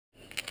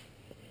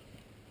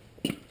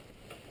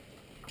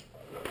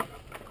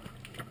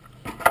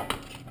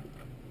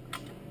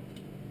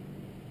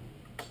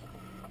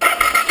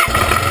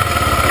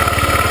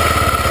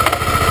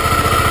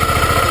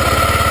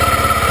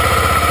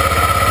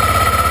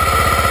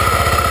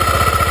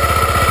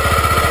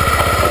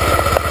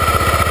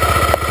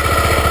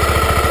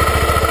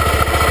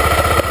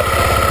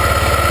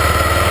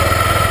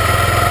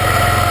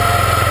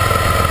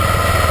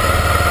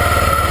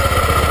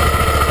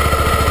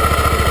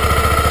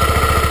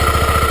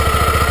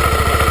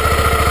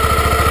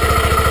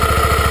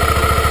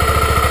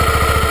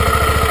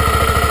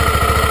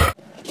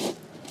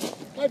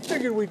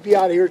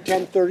out of here at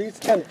 10:30. It's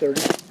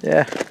 10:30.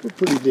 Yeah. We're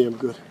pretty damn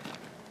good.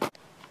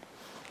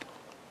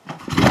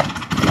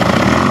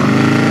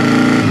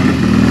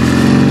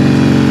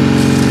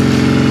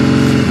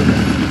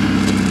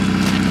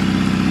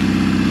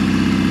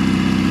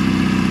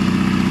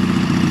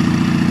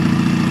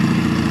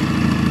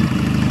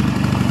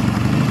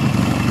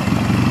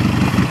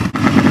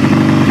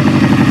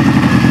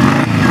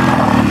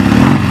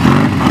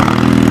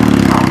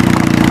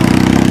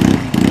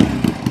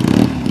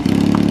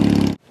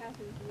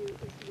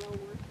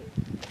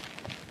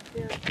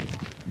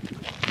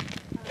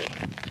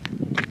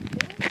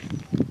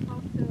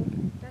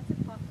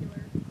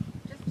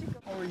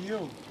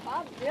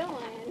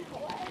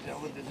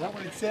 Is that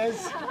what it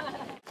says?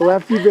 Well,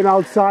 after you've been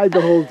outside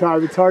the whole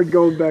time, it's hard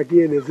going back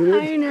in, isn't it?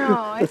 I know.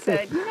 I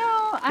said, you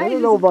know, I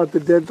don't know about the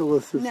dental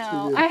assistants.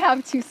 No, I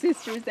have two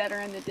sisters that are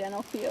in the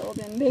dental field,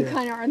 and they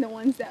kind of are the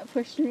ones that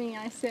pushed me.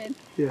 I said,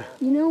 you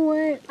know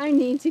what? I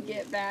need to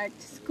get back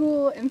to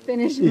school and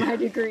finish my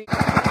degree.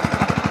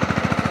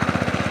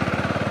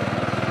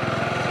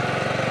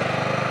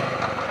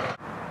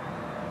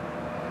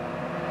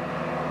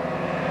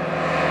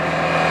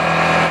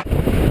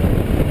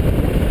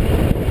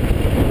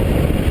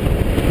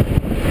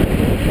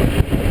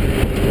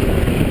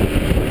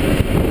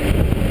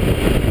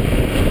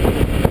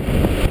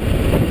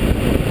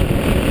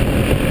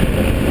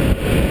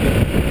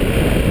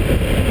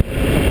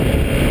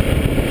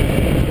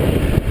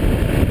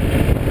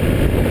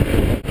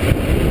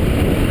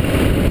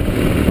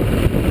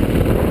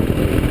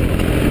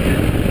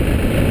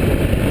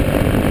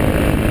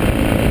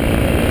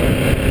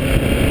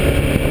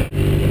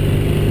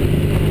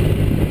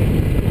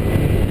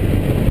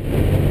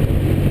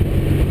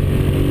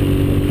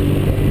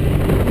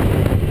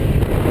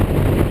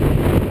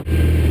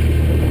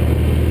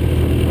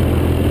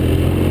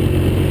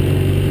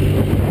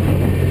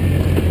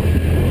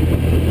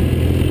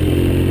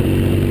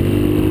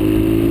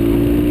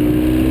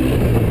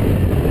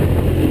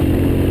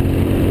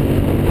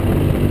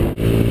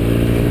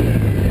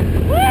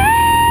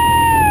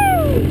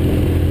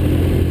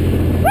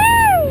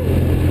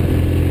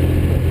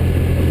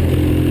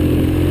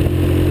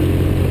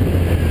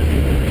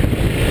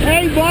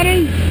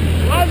 Buddy,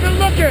 how's it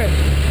looking?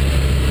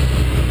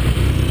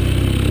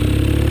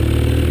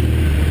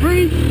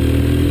 Pretty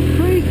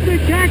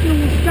spectacular.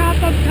 We'll stop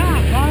up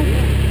top, huh?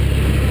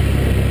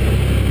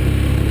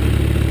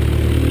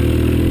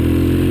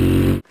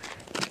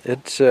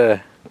 It's,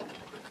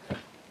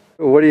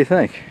 what do you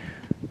think?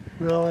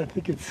 Well, I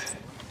think it's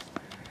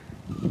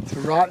a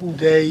rotten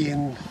day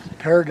in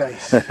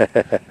paradise.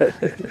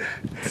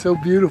 It's so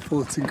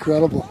beautiful, it's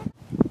incredible.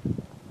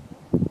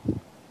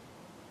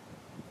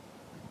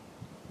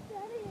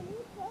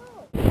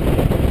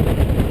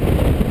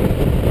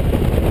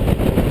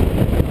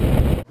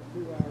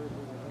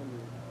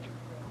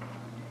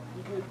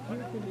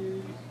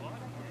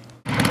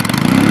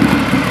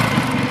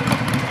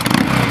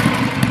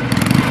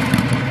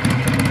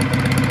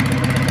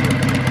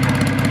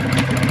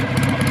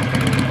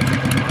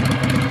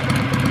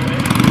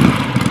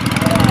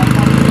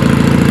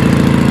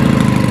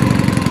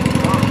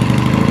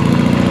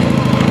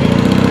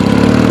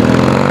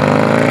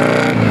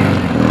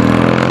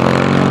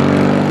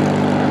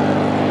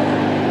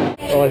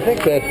 Well, I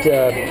think that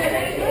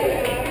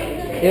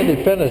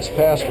Independence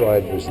Pass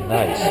ride was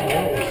nice. I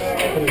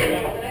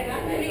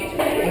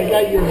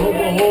got you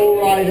the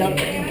whole ride up,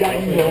 got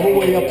you the whole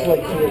way up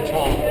like to the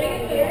top.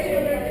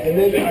 And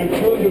then I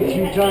turned a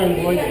few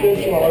times like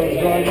this while I was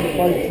riding the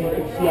bike so you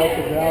could see out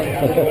the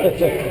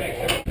valley.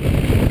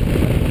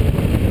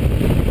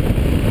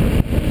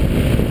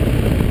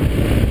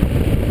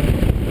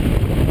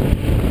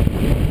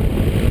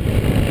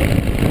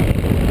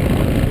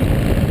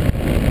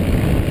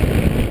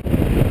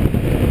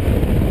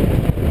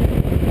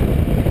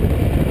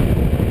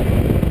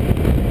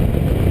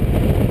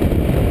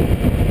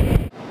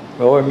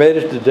 Well, we made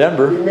it to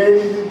Denver. We made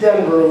it to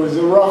Denver. It was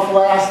a rough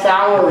last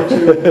hour or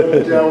two,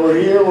 but we're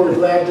here. We're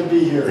glad to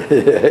be here.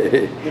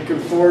 Looking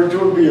forward to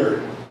a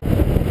beer.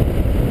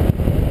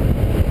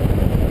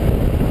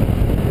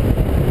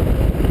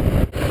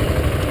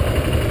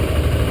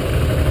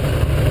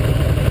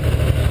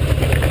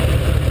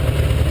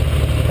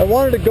 I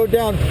wanted to go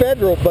down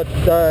Federal, but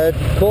it's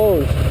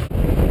closed.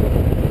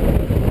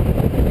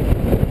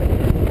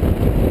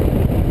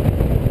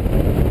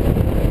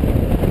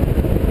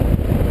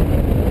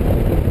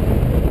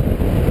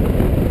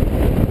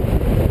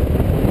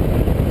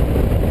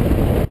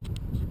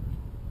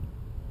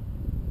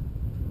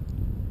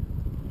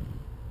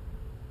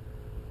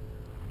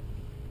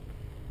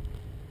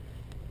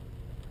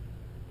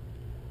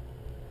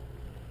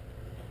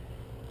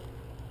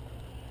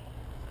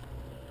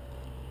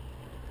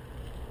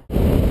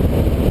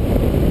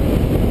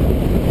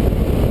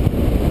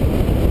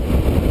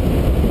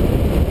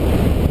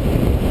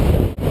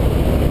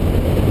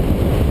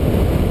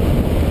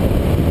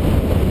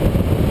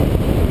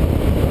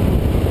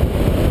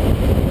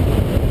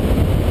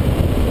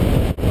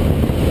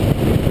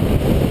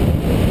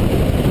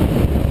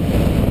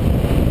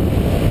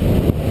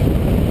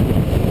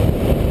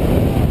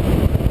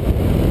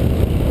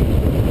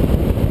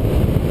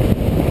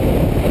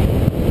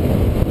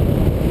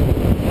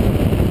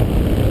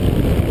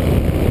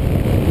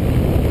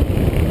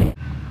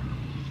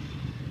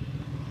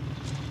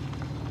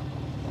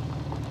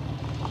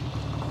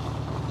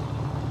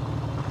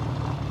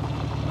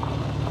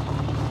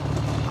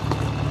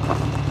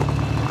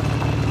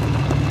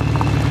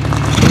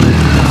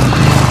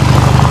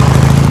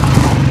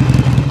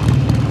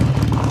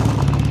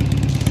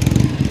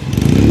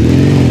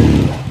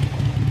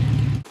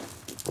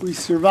 We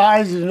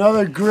survived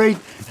another great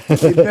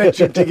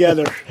adventure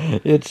together.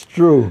 It's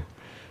true.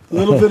 A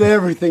little bit of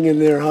everything in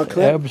there, huh,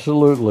 Clint?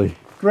 Absolutely.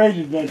 Great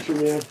adventure,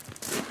 man.